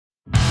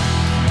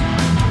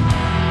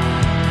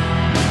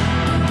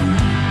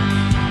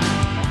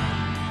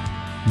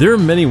There are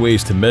many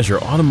ways to measure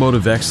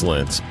automotive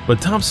excellence,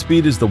 but top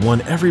speed is the one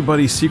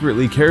everybody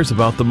secretly cares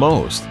about the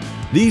most.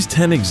 These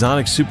 10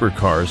 exotic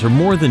supercars are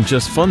more than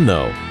just fun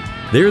though.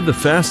 They're the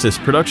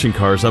fastest production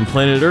cars on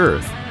planet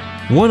Earth.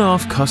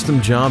 One-off custom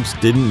jobs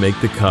didn't make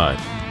the cut.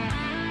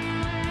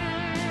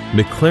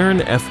 McLaren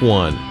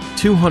F1,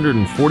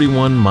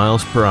 241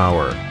 miles per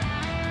hour.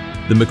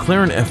 The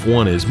McLaren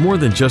F1 is more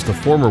than just a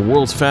former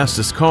world's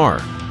fastest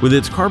car. With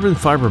its carbon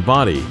fiber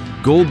body,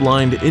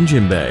 gold-lined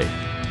engine bay,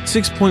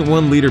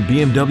 6.1-liter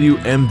BMW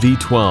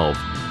MV12,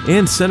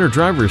 and center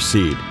driver's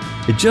seat,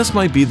 it just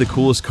might be the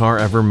coolest car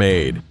ever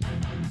made.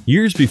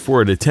 Years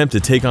before it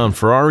attempted to take on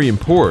Ferrari and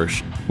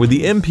Porsche with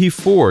the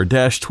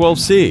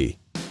MP4-12C,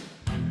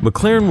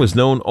 McLaren was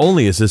known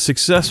only as a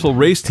successful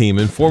race team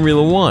in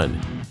Formula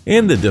One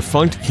and the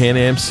defunct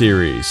Can-Am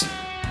series.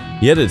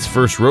 Yet its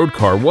first road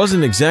car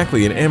wasn't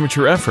exactly an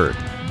amateur effort.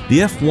 The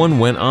F1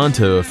 went on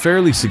to a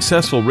fairly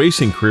successful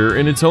racing career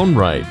in its own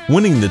right,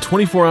 winning the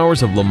 24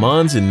 Hours of Le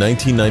Mans in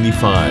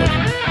 1995.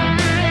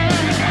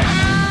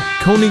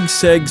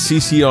 Koenigsegg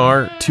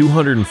CCR,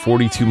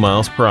 242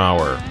 miles per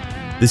hour.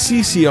 The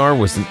CCR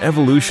was an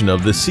evolution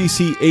of the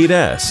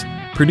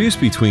CC8S,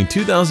 produced between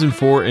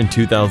 2004 and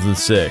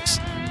 2006.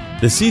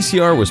 The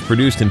CCR was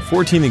produced in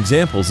 14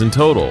 examples in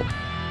total.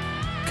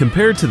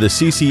 Compared to the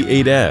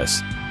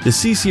CC8S, the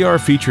CCR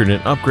featured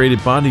an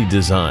upgraded body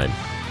design,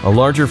 a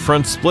larger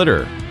front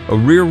splitter, a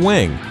rear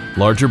wing,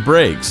 larger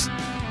brakes,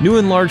 new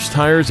enlarged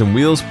tires and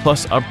wheels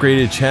plus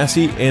upgraded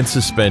chassis and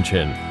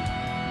suspension.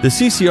 The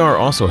CCR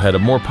also had a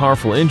more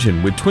powerful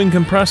engine with twin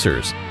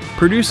compressors,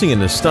 producing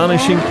an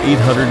astonishing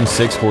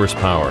 806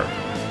 horsepower.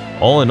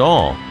 All in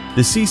all,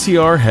 the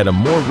CCR had a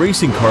more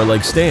racing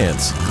car-like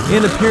stance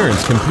and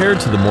appearance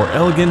compared to the more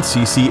elegant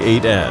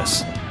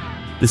CC8S.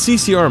 The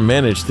CCR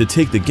managed to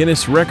take the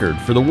Guinness record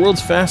for the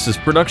world's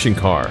fastest production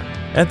car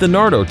at the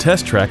Nardo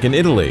test track in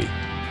Italy.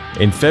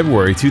 In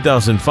February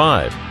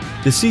 2005,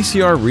 the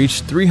CCR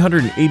reached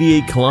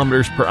 388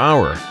 kilometers per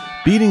hour,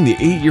 beating the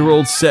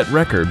 8-year-old set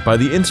record by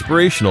the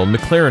inspirational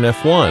McLaren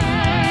F1.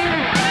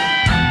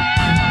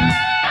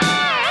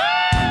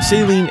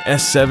 Saleen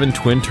S7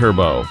 Twin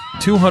Turbo,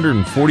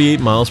 248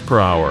 miles per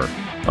hour.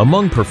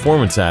 Among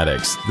performance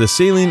addicts, the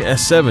Saleen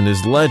S7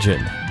 is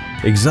legend.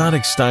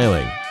 Exotic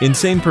styling,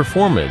 insane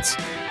performance,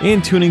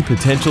 and tuning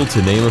potential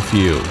to name a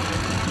few.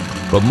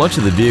 But much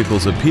of the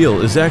vehicle's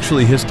appeal is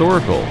actually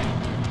historical.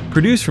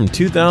 Produced from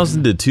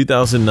 2000 to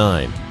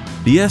 2009,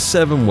 the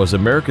S7 was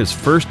America's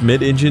first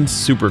mid-engine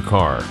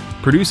supercar,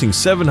 producing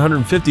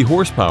 750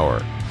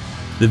 horsepower.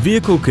 The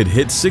vehicle could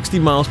hit 60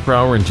 miles per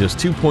hour in just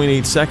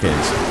 2.8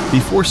 seconds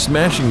before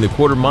smashing the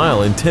quarter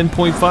mile in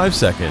 10.5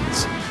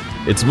 seconds.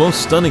 Its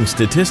most stunning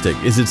statistic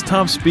is its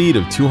top speed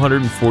of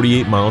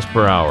 248 miles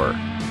per hour,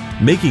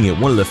 making it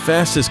one of the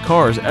fastest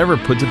cars ever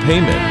put to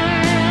payment.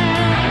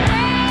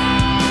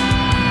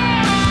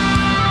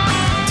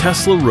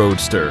 Tesla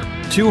Roadster,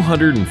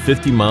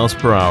 250 miles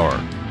per hour.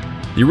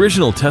 The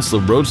original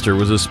Tesla Roadster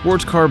was a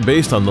sports car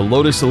based on the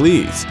Lotus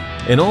Elise,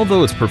 and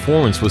although its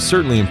performance was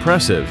certainly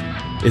impressive,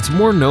 it's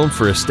more known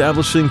for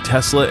establishing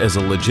Tesla as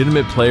a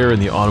legitimate player in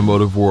the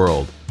automotive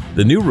world.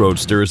 The new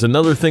Roadster is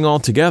another thing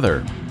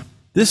altogether.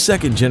 This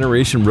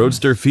second-generation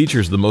Roadster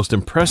features the most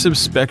impressive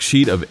spec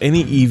sheet of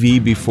any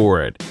EV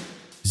before it.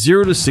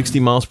 0 to 60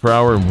 miles per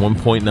hour in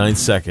 1.9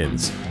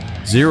 seconds,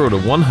 0 to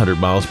 100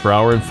 miles per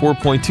hour in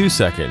 4.2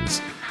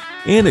 seconds,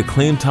 and a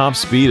claimed top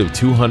speed of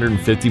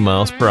 250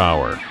 miles per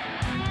hour.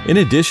 In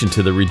addition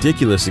to the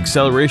ridiculous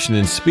acceleration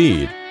and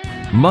speed,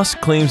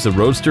 Musk claims the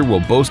Roadster will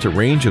boast a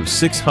range of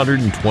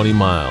 620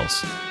 miles.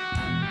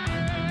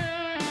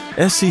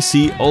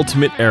 SCC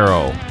Ultimate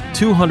Aero,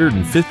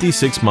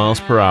 256 miles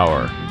per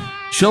hour.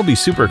 Shelby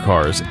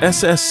Supercars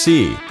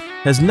SSC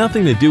has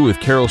nothing to do with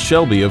Carroll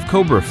Shelby of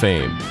Cobra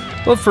fame,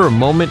 but for a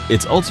moment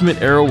its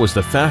Ultimate Aero was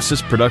the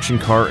fastest production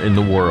car in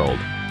the world.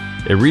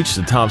 It reached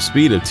the top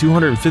speed of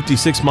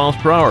 256 miles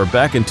per hour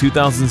back in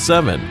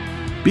 2007,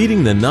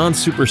 beating the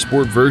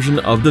non-supersport version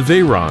of the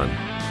Veyron.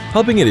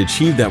 Helping it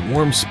achieve that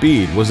warm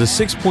speed was a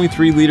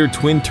 6.3-liter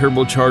twin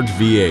turbocharged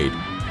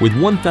V8 with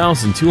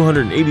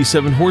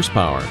 1,287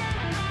 horsepower.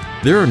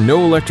 There are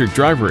no electric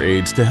driver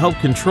aids to help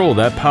control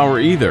that power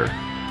either,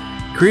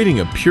 creating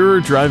a purer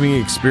driving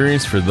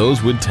experience for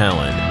those with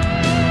talent.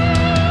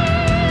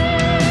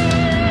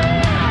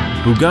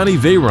 Bugatti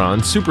Veyron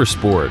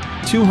Supersport,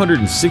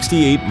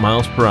 268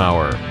 miles per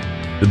hour.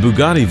 The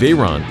Bugatti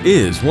Veyron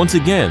is, once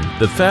again,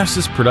 the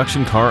fastest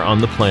production car on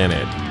the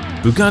planet.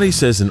 Bugatti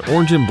says an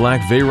orange and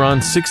black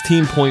Veyron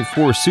 16.4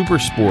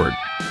 Supersport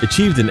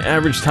achieved an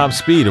average top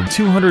speed of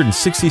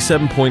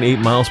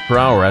 267.8 miles per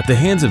hour at the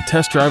hands of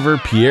test driver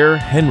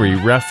Pierre-Henri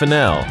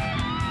Raffinel.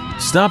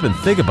 Stop and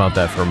think about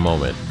that for a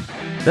moment.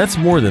 That's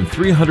more than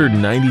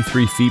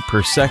 393 feet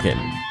per second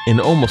and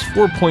almost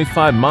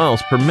 4.5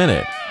 miles per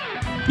minute.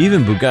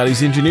 Even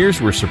Bugatti's engineers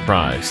were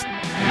surprised.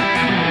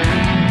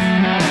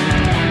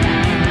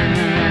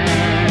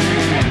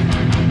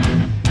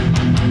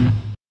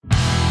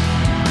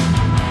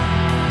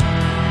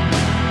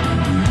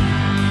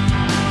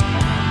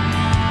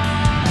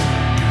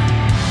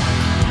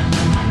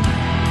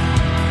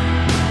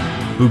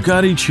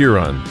 Bugatti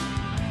Chiron,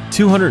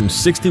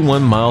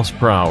 261 miles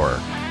per hour.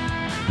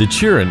 The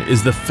Chiron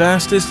is the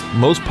fastest,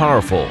 most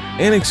powerful,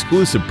 and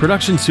exclusive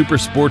production super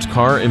sports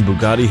car in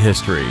Bugatti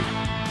history.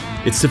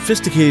 Its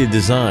sophisticated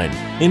design,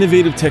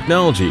 innovative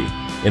technology,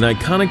 and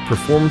iconic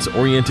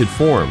performance-oriented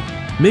form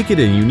make it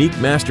a unique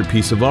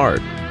masterpiece of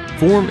art,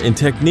 form, and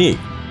technique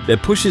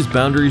that pushes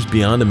boundaries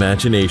beyond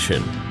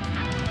imagination.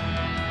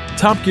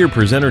 Top Gear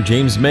presenter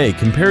James May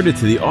compared it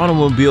to the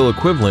automobile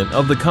equivalent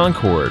of the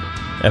Concorde.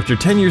 After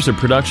 10 years of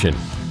production,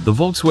 the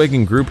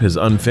Volkswagen Group has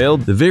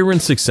unveiled the Veyron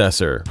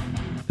successor,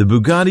 the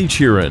Bugatti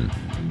Chiron.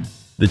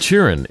 The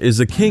Chiron is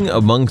the king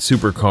among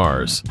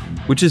supercars,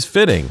 which is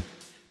fitting,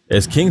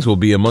 as kings will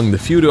be among the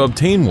few to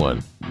obtain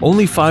one.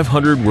 Only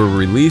 500 were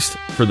released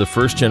for the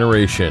first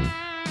generation,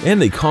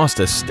 and they cost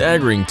a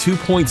staggering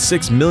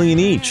 $2.6 million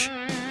each.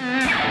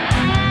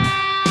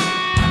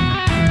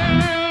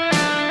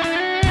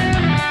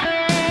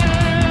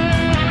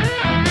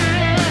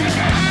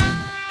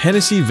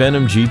 Hennessy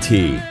Venom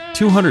GT,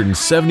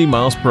 270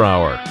 miles per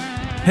hour.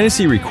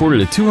 Hennessy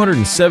recorded a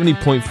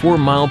 270.4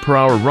 mile per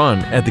hour run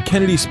at the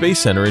Kennedy Space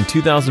Center in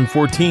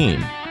 2014,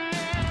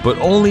 but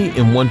only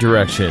in one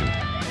direction.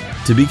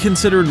 To be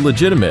considered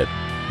legitimate,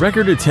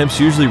 record attempts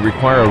usually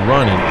require a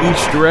run in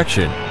each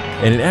direction,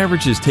 and an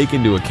average is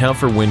taken into account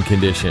for wind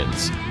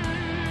conditions.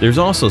 There's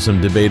also some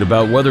debate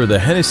about whether the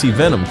Hennessy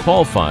Venom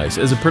qualifies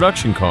as a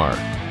production car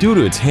due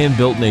to its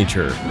hand-built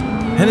nature.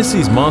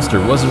 Hennessy's Monster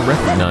wasn't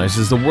recognized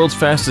as the world's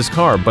fastest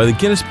car by the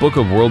Guinness Book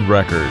of World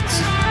Records.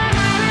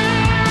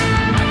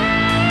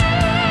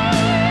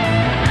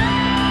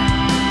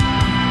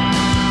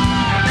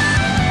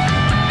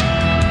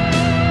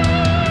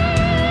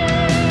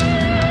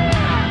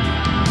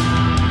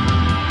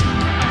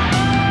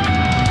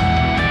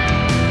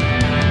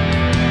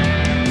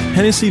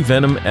 Hennessy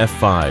Venom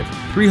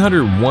F5,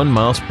 301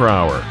 miles per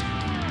hour.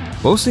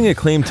 Boasting a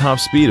claimed top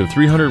speed of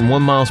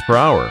 301 miles per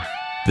hour,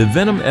 the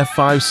Venom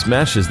F5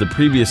 smashes the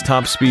previous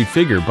top speed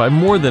figure by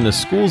more than a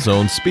school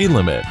zone speed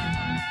limit.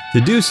 To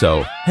do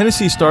so,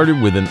 Hennessy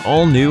started with an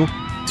all-new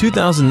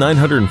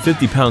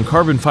 2,950-pound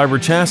carbon fiber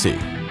chassis.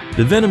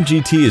 The Venom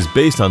GT is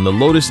based on the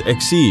Lotus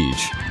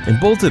Exige and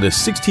bolted a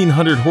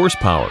 1,600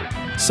 horsepower,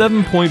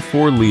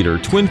 7.4-liter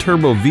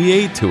twin-turbo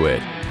V8 to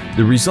it.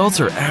 The results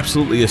are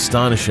absolutely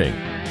astonishing,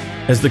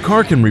 as the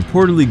car can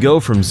reportedly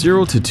go from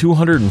 0 to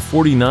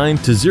 249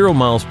 to 0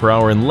 miles per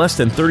hour in less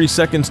than 30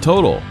 seconds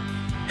total.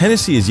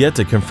 Hennessy is yet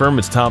to confirm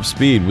its top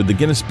speed with the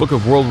Guinness Book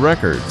of World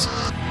Records.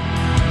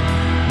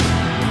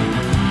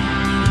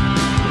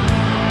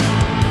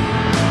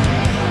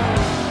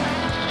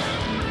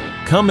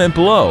 Comment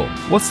below,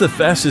 what's the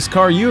fastest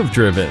car you have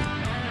driven?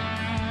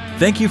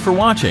 Thank you for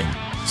watching.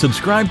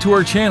 Subscribe to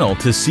our channel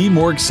to see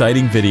more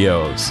exciting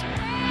videos.